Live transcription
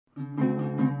Hello,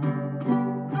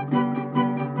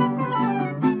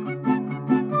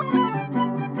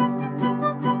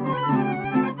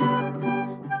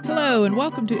 and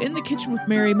welcome to In the Kitchen with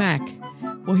Mary Mac.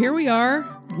 Well, here we are,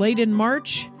 late in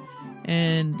March,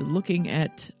 and looking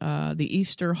at the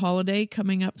Easter holiday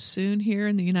coming up soon here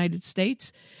in the United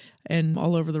States and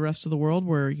all over the rest of the world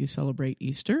where you celebrate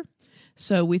Easter.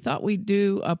 So we thought we'd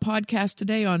do a podcast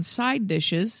today on side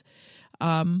dishes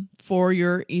for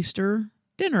your Easter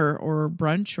dinner or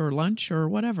brunch or lunch or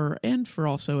whatever, and for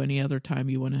also any other time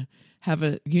you want to have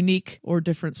a unique or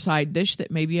different side dish that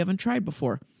maybe you haven't tried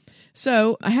before.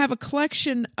 So I have a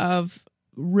collection of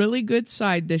really good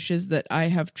side dishes that I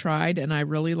have tried and I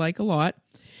really like a lot.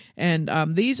 And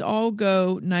these all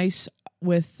go nice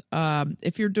with,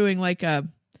 if you're doing like a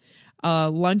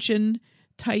luncheon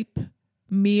type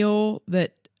meal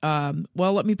that,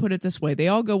 well, let me put it this way. They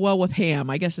all go well with ham.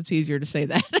 I guess it's easier to say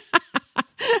that.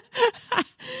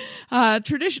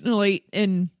 Traditionally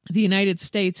in the United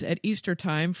States at Easter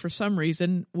time, for some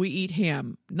reason, we eat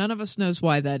ham. None of us knows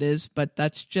why that is, but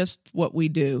that's just what we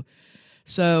do.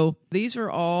 So these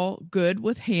are all good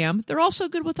with ham. They're also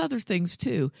good with other things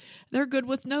too. They're good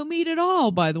with no meat at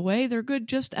all, by the way. They're good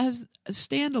just as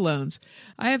standalones.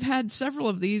 I have had several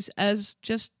of these as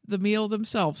just the meal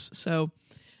themselves. So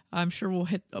I'm sure we'll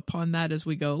hit upon that as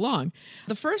we go along.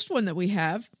 The first one that we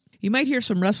have, you might hear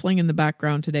some rustling in the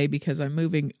background today because I'm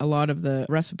moving a lot of the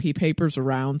recipe papers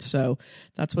around, so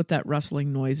that's what that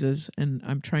rustling noise is, and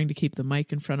I'm trying to keep the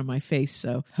mic in front of my face,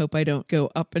 so hope I don't go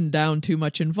up and down too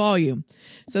much in volume.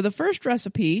 So the first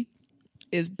recipe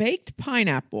is baked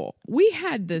pineapple. We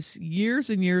had this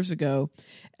years and years ago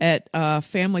at a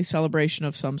family celebration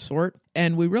of some sort,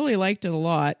 and we really liked it a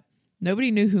lot.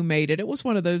 Nobody knew who made it. It was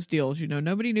one of those deals, you know,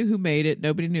 nobody knew who made it.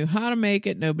 Nobody knew how to make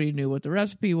it. Nobody knew what the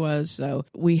recipe was. So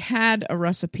we had a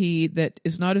recipe that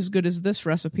is not as good as this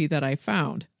recipe that I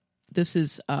found. This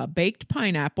is baked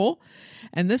pineapple,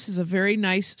 and this is a very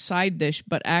nice side dish,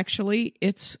 but actually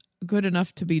it's good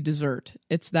enough to be dessert.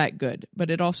 It's that good, but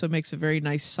it also makes a very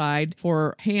nice side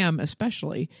for ham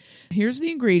especially. Here's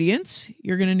the ingredients.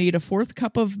 You're going to need a 1/4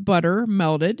 cup of butter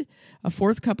melted, a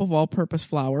 1/4 cup of all-purpose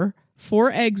flour,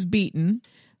 4 eggs beaten,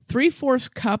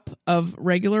 3/4 cup of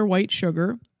regular white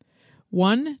sugar,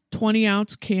 1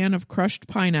 20-ounce can of crushed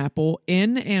pineapple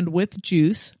in and with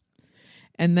juice,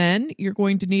 and then you're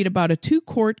going to need about a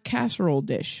 2-quart casserole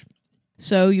dish.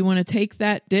 So you want to take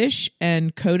that dish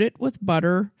and coat it with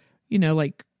butter, you know,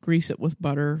 like grease it with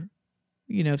butter,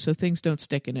 you know, so things don't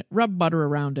stick in it. Rub butter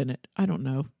around in it. I don't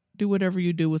know. Do whatever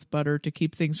you do with butter to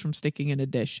keep things from sticking in a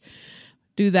dish.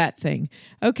 Do that thing.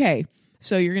 Okay.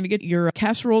 So you're going to get your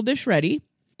casserole dish ready.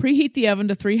 Preheat the oven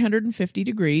to 350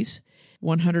 degrees,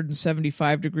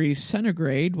 175 degrees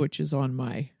centigrade, which is on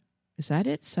my, is that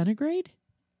it? Centigrade?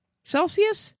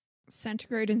 Celsius?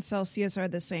 Centigrade and Celsius are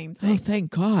the same thing. Oh, thank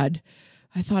God.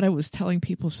 I thought I was telling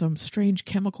people some strange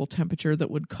chemical temperature that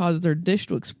would cause their dish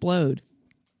to explode.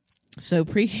 So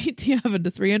preheat the oven to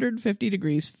 350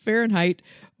 degrees Fahrenheit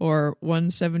or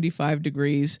 175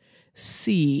 degrees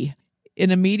C. In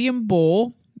a medium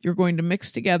bowl, you're going to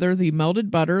mix together the melted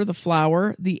butter, the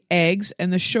flour, the eggs,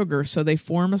 and the sugar so they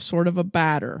form a sort of a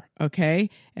batter,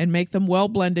 okay? And make them well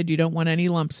blended. You don't want any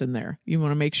lumps in there. You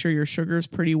want to make sure your sugar is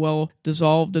pretty well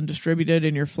dissolved and distributed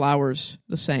and your flour's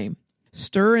the same.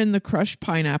 Stir in the crushed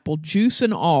pineapple, juice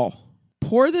and all.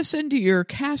 Pour this into your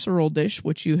casserole dish,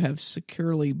 which you have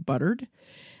securely buttered,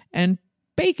 and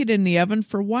bake it in the oven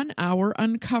for 1 hour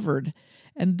uncovered.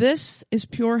 And this is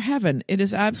pure heaven. It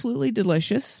is absolutely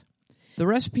delicious. The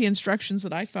recipe instructions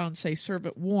that I found say serve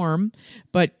it warm,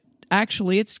 but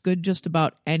actually it's good just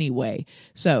about any way.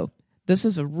 So this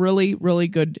is a really, really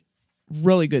good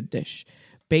dish.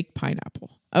 Baked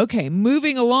pineapple. Okay,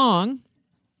 moving along.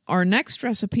 Our next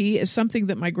recipe is something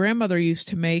that my grandmother used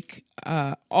to make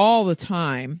all the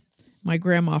time, my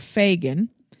grandma Fagin,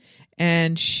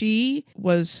 and she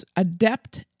was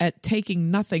adept at taking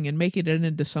nothing and making it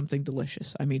into something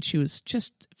delicious. I mean, she was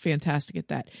just fantastic at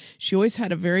that. She always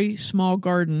had a very small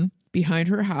garden behind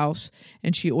her house,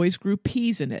 and she always grew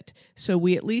peas in it. So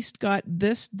we at least got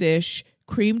this dish,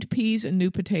 creamed peas and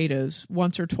new potatoes,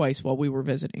 once or twice while we were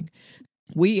visiting.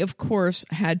 We, of course,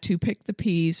 had to pick the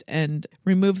peas and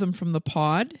remove them from the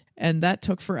pod, and that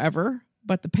took forever,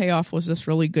 but the payoff was this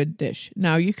really good dish.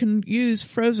 Now, you can use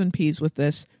frozen peas with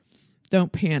this.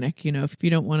 Don't panic, you know, if you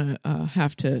don't want to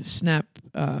have to snap,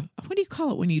 what do you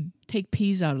call it when you take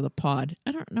peas out of the pod?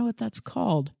 I don't know what that's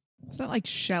called. Is that like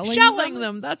shelling them? Shelling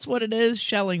them, that's what it is,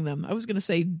 shelling them. I was going to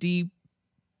say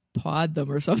de-pod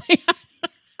them or something.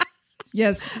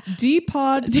 Yes,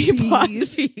 de-pod the De-pod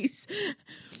peas. the peas.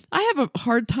 I have a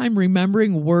hard time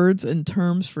remembering words and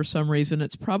terms for some reason.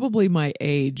 It's probably my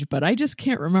age, but I just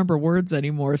can't remember words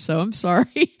anymore. So I'm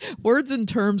sorry. Words and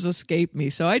terms escape me.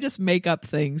 So I just make up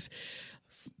things.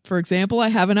 For example, I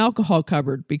have an alcohol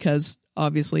cupboard because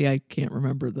obviously I can't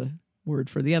remember the word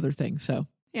for the other thing. So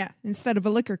Yeah, instead of a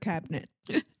liquor cabinet.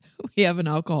 we have an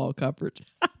alcohol cupboard.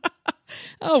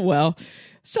 Oh, well.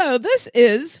 So this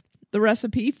is the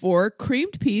recipe for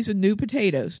creamed peas and new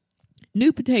potatoes.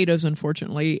 New potatoes,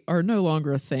 unfortunately, are no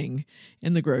longer a thing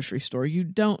in the grocery store. You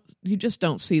just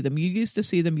don't see them. You used to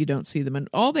see them, you don't see them. And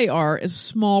all they are is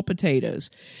small potatoes.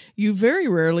 You very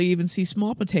rarely even see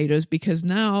small potatoes because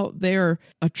now they're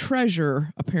a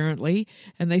treasure, apparently,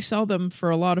 and they sell them for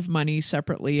a lot of money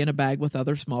separately in a bag with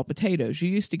other small potatoes. You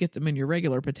used to get them in your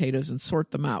regular potatoes and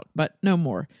sort them out, but no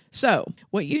more. So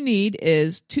what you need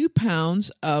is 2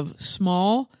 pounds of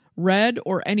small red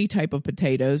or any type of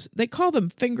potatoes. They call them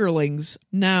fingerlings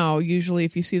now. Usually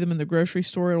if you see them in the grocery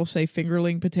store, it'll say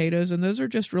fingerling potatoes. And those are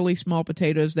just really small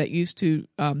potatoes that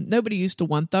nobody used to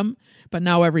want them, but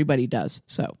now everybody does.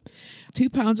 So 2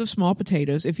 pounds of small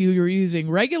potatoes. If you're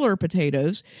using regular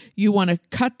potatoes, you want to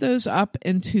cut those up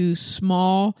into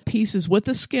small pieces with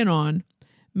the skin on,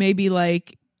 maybe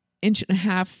like 1.5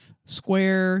 inch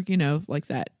square, like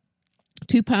that.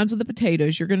 2 pounds of the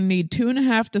potatoes, you're going to need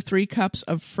 2.5 to 3 cups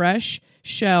of fresh,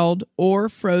 shelled, or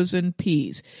frozen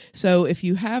peas. So if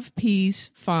you have peas,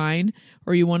 fine,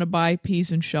 or you want to buy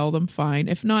peas and shell them, fine.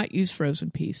 If not, use frozen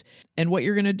peas. And what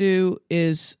you're going to do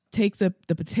is take the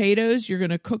potatoes, you're going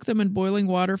to cook them in boiling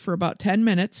water for about 10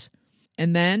 minutes,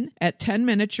 and then at 10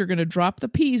 minutes, you're going to drop the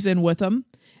peas in with them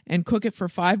and cook it for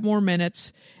 5 more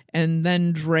minutes, and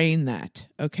then drain that,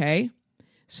 okay?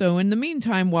 So in the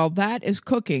meantime, while that is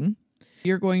cooking,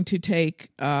 you're going to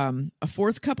take a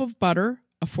 1/4 cup of butter,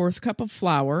 a 1/4 cup of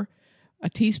flour,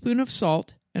 a teaspoon of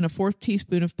salt, and a 1/4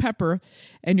 teaspoon of pepper,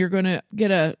 and you're going to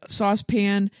get a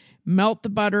saucepan, melt the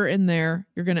butter in there.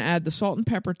 You're going to add the salt and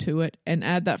pepper to it, and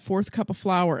add that 1/4 cup of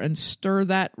flour and stir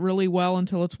that really well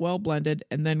until it's well blended,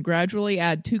 and then gradually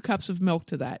add 2 cups of milk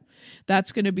to that.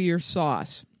 That's going to be your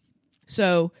sauce.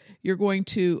 So you're going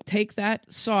to take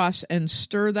that sauce and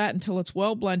stir that until it's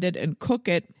well blended and cook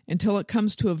it until it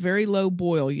comes to a very low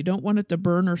boil. You don't want it to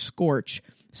burn or scorch,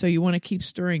 so you want to keep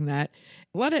stirring that.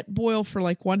 Let it boil for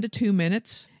like 1 to 2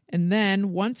 minutes, and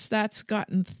then once that's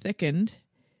gotten thickened,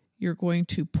 you're going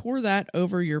to pour that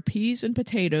over your peas and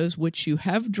potatoes, which you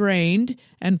have drained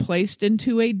and placed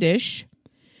into a dish.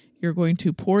 You're going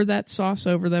to pour that sauce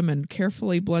over them and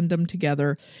carefully blend them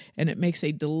together, and it makes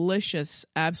a delicious,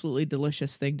 absolutely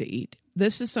delicious thing to eat.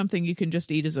 This is something you can just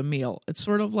eat as a meal. It's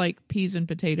sort of like peas and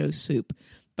potatoes soup,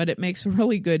 but it makes a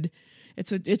really good,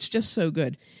 it's just so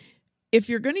good. If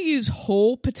you're going to use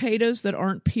whole potatoes that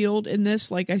aren't peeled in this,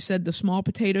 like I said, the small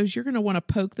potatoes, you're going to want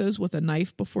to poke those with a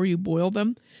knife before you boil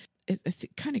them.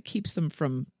 It kind of keeps them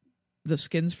from, the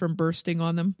skins from bursting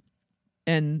on them.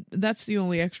 And that's the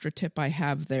only extra tip I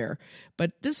have there.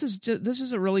 But this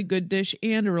is a really good dish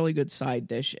and a really good side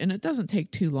dish, and it doesn't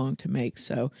take too long to make.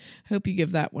 So I hope you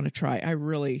give that one a try.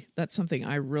 That's something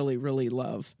I really, really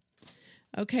love.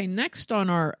 Okay, next on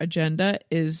our agenda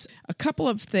is a couple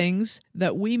of things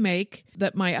that we make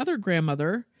that my other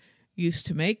grandmother used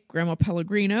to make, Grandma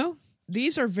Pellegrino.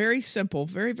 These are very simple,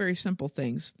 very, very simple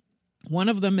things. One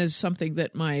of them is something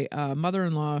that my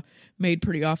mother-in-law made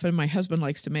pretty often. My husband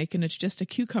likes to make, and it's just a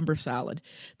cucumber salad.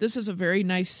 This is a very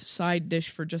nice side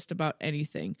dish for just about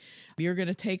anything. You're going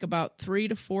to take about 3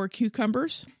 to 4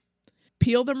 cucumbers,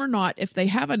 peel them or not. If they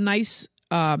have a nice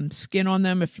skin on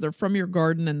them, if they're from your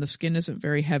garden and the skin isn't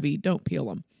very heavy, don't peel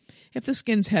them. If the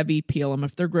skin's heavy, peel them.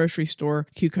 If they're grocery store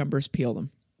cucumbers, peel them.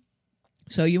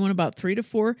 So you want about 3 to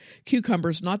 4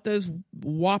 cucumbers, not those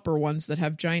Whopper ones that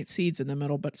have giant seeds in the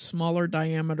middle, but smaller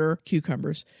diameter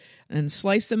cucumbers. And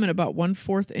slice them in about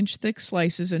 1/4 inch thick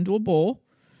slices into a bowl.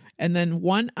 And then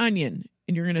 1 onion.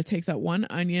 And you're going to take that 1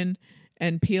 onion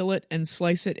and peel it and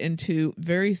slice it into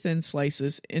very thin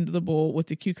slices into the bowl with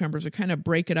the cucumbers, or kind of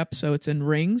break it up so it's in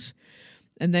rings.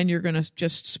 And then you're going to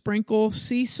just sprinkle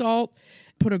sea salt,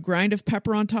 put a grind of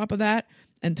pepper on top of that,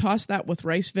 and toss that with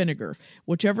rice vinegar,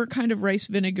 whichever kind of rice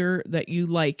vinegar that you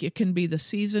like. It can be the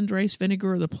seasoned rice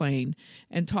vinegar or the plain.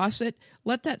 And toss it.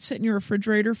 Let that sit in your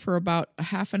refrigerator for about a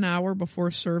half an hour before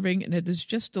serving, and it is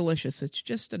just delicious. It's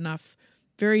just enough,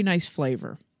 very nice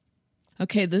flavor.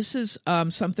 Okay, this is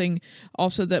something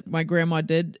also that my grandma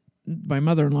did. My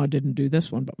mother-in-law didn't do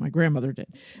this one, but my grandmother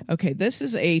did. Okay, this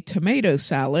is a tomato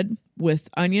salad with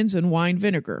onions and wine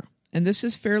vinegar. And this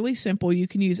is fairly simple. You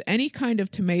can use any kind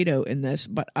of tomato in this,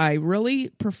 but I really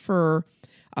prefer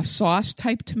a sauce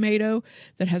type tomato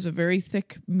that has a very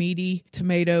thick, meaty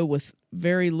tomato with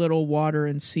very little water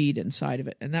and seed inside of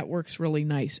it. And that works really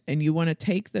nice. And you want to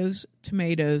take those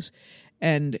tomatoes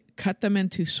and cut them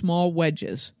into small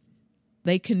wedges.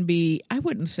 They can be, I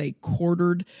wouldn't say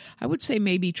quartered. I would say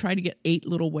maybe try to get 8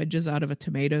 little wedges out of a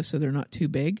tomato so they're not too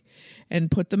big,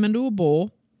 and put them into a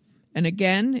bowl. And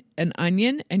again, an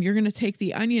onion, and you're going to take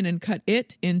the onion and cut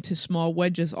it into small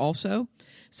wedges also,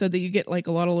 so that you get like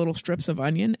a lot of little strips of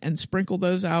onion, and sprinkle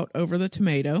those out over the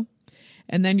tomato.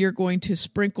 And then you're going to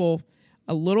sprinkle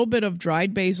a little bit of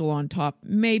dried basil on top,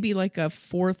 maybe like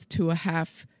 1/4 to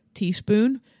 1/2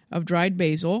 teaspoon of dried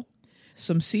basil,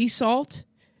 some sea salt,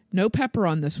 no pepper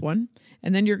on this one,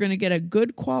 and then you're going to get a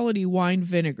good quality wine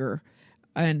vinegar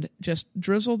and just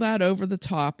drizzle that over the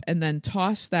top, and then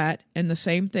toss that, and the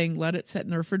same thing, let it sit in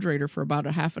the refrigerator for about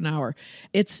a half an hour.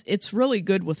 It's really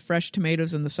good with fresh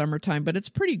tomatoes in the summertime, but it's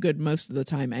pretty good most of the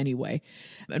time anyway.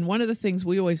 And one of the things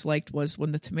we always liked was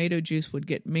when the tomato juice would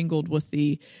get mingled with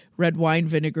the red wine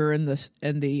vinegar and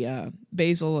the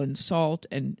basil and salt,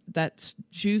 and that's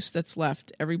juice that's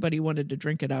left, everybody wanted to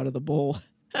drink it out of the bowl.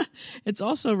 It's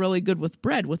also really good with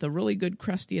bread, with a really good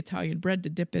crusty Italian bread to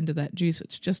dip into that juice.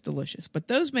 It's just delicious. But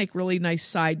those make really nice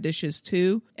side dishes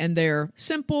too, and they're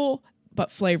simple but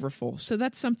flavorful. So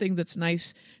that's something that's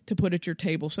nice to put at your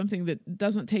table, something that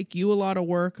doesn't take you a lot of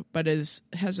work, but has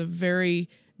a very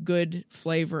good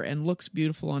flavor and looks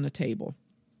beautiful on a table.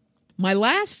 My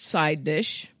last side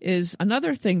dish is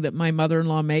another thing that my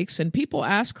mother-in-law makes, and people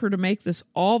ask her to make this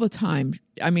all the time.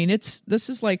 I mean, this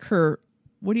is like her,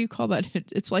 what do you call that?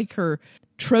 It's like her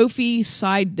trophy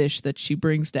side dish that she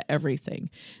brings to everything.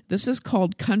 This is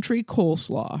called country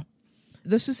coleslaw.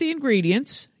 This is the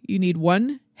ingredients. You need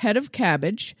 1 head of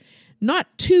cabbage, not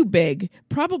too big,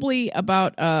 probably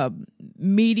about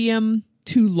medium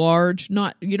to large.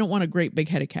 You don't want a great big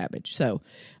head of cabbage. So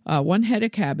 1 head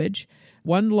of cabbage,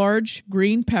 1 large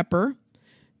green pepper,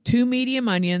 2 medium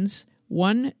onions,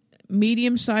 1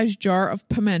 medium-sized jar of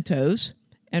pimentos,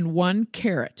 and 1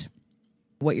 carrot.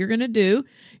 What you're going to do,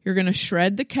 you're going to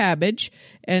shred the cabbage,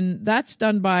 and that's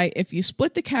done by, if you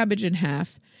split the cabbage in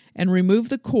half and remove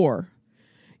the core,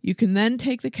 you can then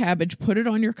take the cabbage, put it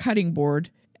on your cutting board,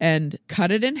 and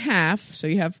cut it in half, so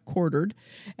you have quartered,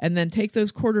 and then take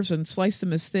those quarters and slice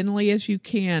them as thinly as you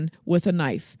can with a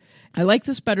knife. I like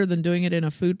this better than doing it in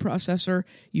a food processor.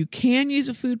 You can use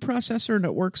a food processor and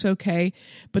it works okay,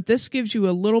 but this gives you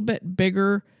a little bit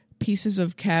bigger pieces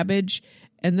of cabbage.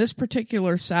 And this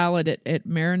particular salad, it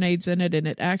marinades in it, and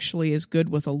it actually is good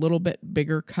with a little bit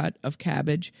bigger cut of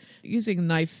cabbage. Using a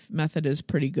knife method is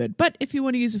pretty good. But if you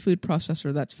want to use a food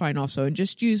processor, that's fine also. And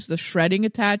just use the shredding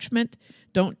attachment.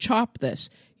 Don't chop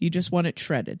this. You just want it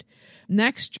shredded.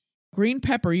 Next, green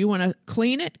pepper. You want to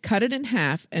clean it, cut it in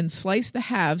half, and slice the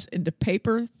halves into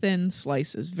paper-thin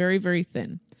slices, very, very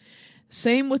thin.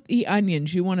 Same with the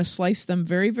onions. You want to slice them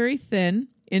very, very thin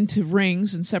into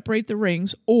rings and separate the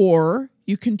rings, or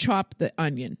you can chop the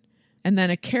onion. And then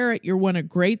a carrot, you want to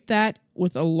grate that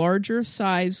with a larger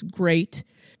size grate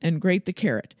and grate the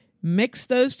carrot. Mix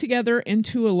those together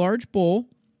into a large bowl.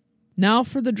 Now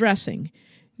for the dressing.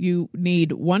 You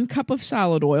need 1 cup of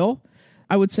salad oil,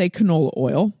 I would say canola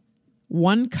oil,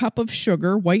 1 cup of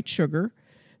sugar, white sugar,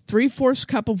 3/4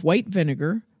 cup of white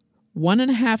vinegar,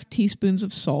 1.5 teaspoons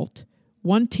of salt,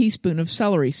 1 teaspoon of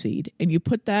celery seed, and you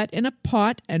put that in a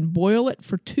pot and boil it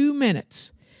for 2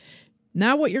 minutes.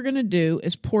 Now what you're going to do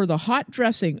is pour the hot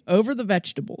dressing over the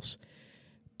vegetables,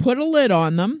 put a lid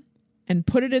on them, and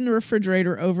put it in the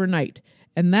refrigerator overnight.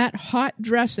 And that hot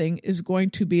dressing is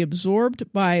going to be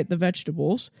absorbed by the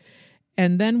vegetables.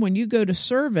 And then when you go to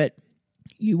serve it,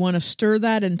 you want to stir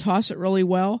that and toss it really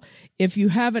well. If you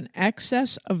have an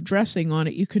excess of dressing on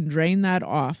it, you can drain that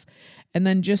off and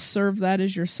then just serve that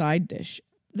as your side dish.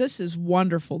 This is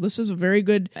wonderful. This is very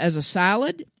good as a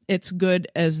salad. It's good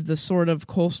as the sort of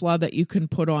coleslaw that you can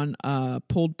put on a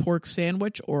pulled pork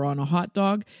sandwich or on a hot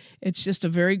dog. It's just a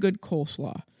very good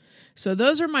coleslaw. So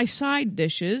those are my side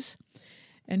dishes.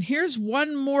 And here's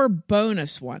one more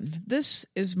bonus one. This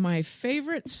is my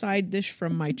favorite side dish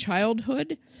from my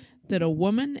childhood that a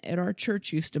woman at our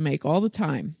church used to make all the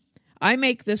time. I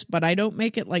make this, but I don't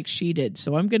make it like she did.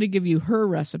 So I'm going to give you her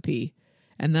recipe,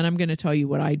 and then I'm going to tell you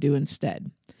what I do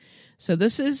instead. So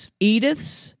this is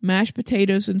Edith's mashed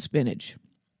potatoes and spinach.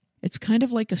 It's kind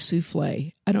of like a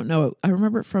souffle. I don't know. I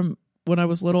remember it from when I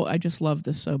was little. I just loved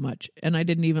this so much. And I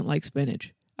didn't even like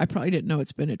spinach. I probably didn't know what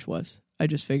spinach was. I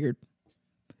just figured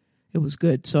it was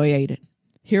good, so I ate it.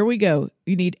 Here we go.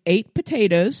 You need 8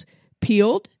 potatoes,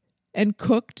 peeled and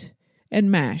cooked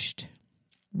and mashed.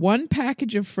 1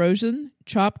 package of frozen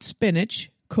chopped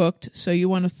spinach, cooked, so you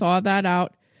want to thaw that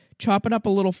out chop it up a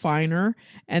little finer,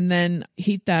 and then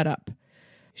heat that up.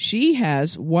 She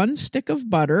has 1 stick of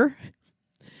butter,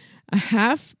 a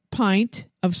half pint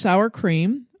of sour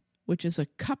cream, which is a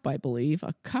cup, I believe,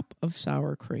 a cup of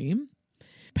sour cream,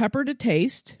 pepper to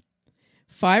taste,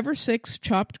 5 or 6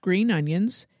 chopped green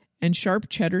onions, and sharp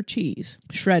cheddar cheese,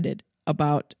 shredded,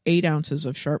 about 8 ounces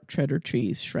of sharp cheddar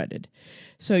cheese shredded.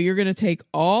 So you're going to take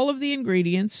all of the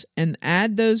ingredients and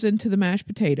add those into the mashed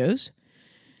potatoes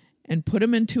and put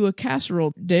them into a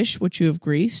casserole dish, which you have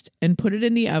greased, and put it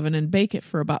in the oven and bake it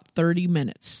for about 30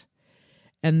 minutes.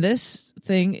 And this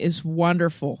thing is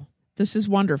wonderful. This is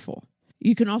wonderful.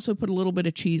 You can also put a little bit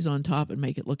of cheese on top and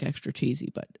make it look extra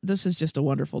cheesy, but this is just a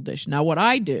wonderful dish. Now, what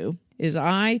I do is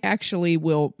I actually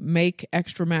will make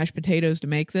extra mashed potatoes to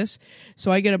make this.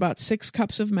 So I get about 6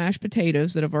 cups of mashed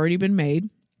potatoes that have already been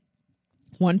made,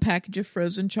 1 package of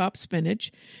frozen chopped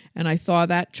spinach, and I thaw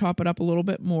that, chop it up a little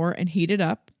bit more, and heat it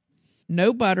up.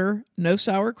 No butter, no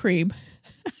sour cream,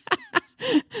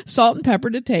 salt and pepper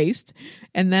to taste,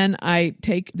 and then I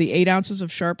take the 8 ounces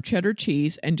of sharp cheddar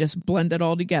cheese and just blend it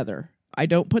all together. I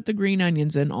don't put the green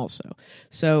onions in also.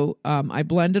 So I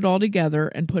blend it all together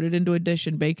and put it into a dish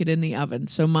and bake it in the oven.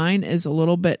 So mine is a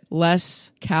little bit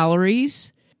less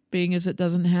calories, being as it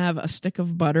doesn't have a stick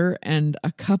of butter and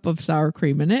a cup of sour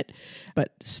cream in it,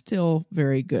 but still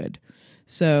very good.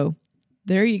 So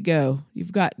there you go.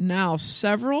 You've got now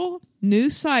several new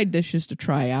side dishes to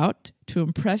try out to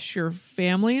impress your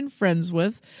family and friends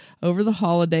with over the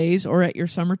holidays or at your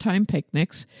summertime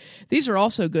picnics. These are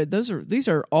also good. These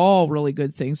are all really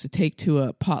good things to take to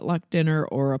a potluck dinner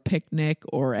or a picnic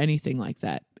or anything like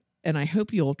that. And I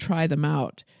hope you'll try them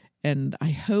out. And I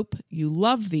hope you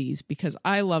love these because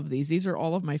I love these. These are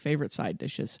all of my favorite side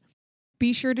dishes.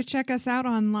 Be sure to check us out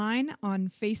online on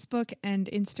Facebook and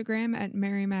Instagram at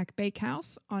Mary Mac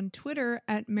Bakehouse, on Twitter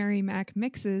at Mary Mac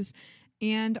Mixes,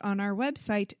 and on our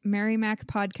website,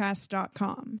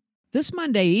 marymacpodcast.com. This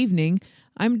Monday evening,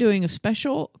 I'm doing a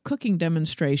special cooking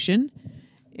demonstration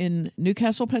in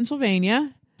Newcastle,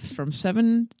 Pennsylvania, from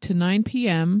 7 to 9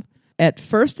 p.m. at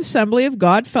First Assembly of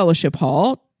God Fellowship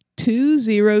Hall,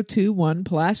 2021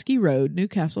 Pulaski Road,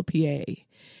 Newcastle, PA.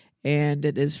 And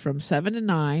it is from 7 to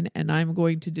 9, and I'm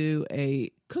going to do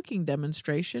a cooking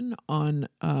demonstration on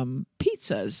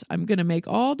pizzas. I'm going to make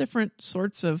all different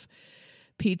sorts of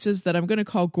pizzas that I'm going to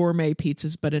call gourmet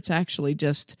pizzas, but it's actually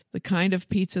just the kind of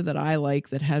pizza that I like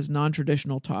that has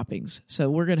non-traditional toppings. So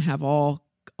we're going to have all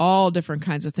different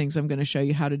kinds of things I'm going to show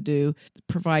you how to do,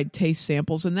 provide taste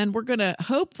samples, and then we're going to,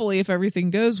 hopefully, if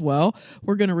everything goes well,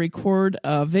 we're going to record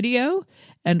a video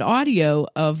and audio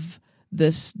of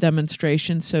this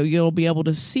demonstration, so you'll be able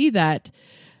to see that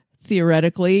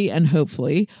theoretically and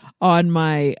hopefully on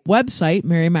my website,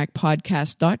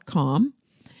 marymacpodcast.com.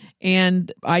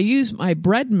 And I use my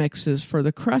bread mixes for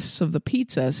the crusts of the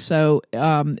pizza. So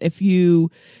if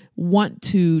you want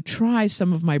to try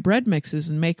some of my bread mixes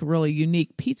and make a really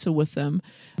unique pizza with them,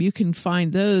 you can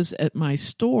find those at my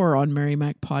store on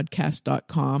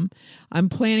marymacpodcast.com. I'm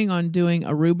planning on doing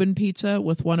a Reuben pizza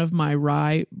with one of my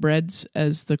rye breads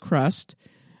as the crust.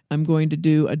 I'm going to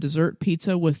do a dessert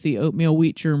pizza with the oatmeal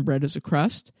wheat germ bread as a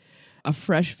crust, a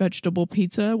fresh vegetable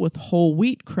pizza with whole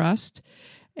wheat crust,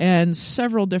 and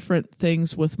several different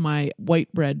things with my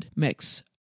white bread mix,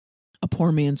 a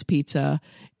poor man's pizza,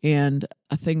 and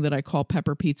a thing that I call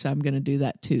pepper pizza. I'm going to do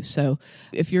that too. So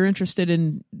if you're interested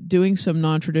in doing some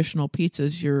non-traditional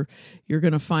pizzas, you're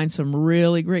going to find some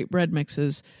really great bread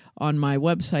mixes on my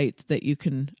website that you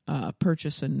can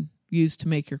purchase and use to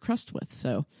make your crust with.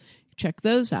 So check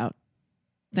those out.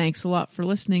 Thanks a lot for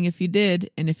listening if you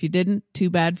did, and if you didn't, too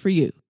bad for you.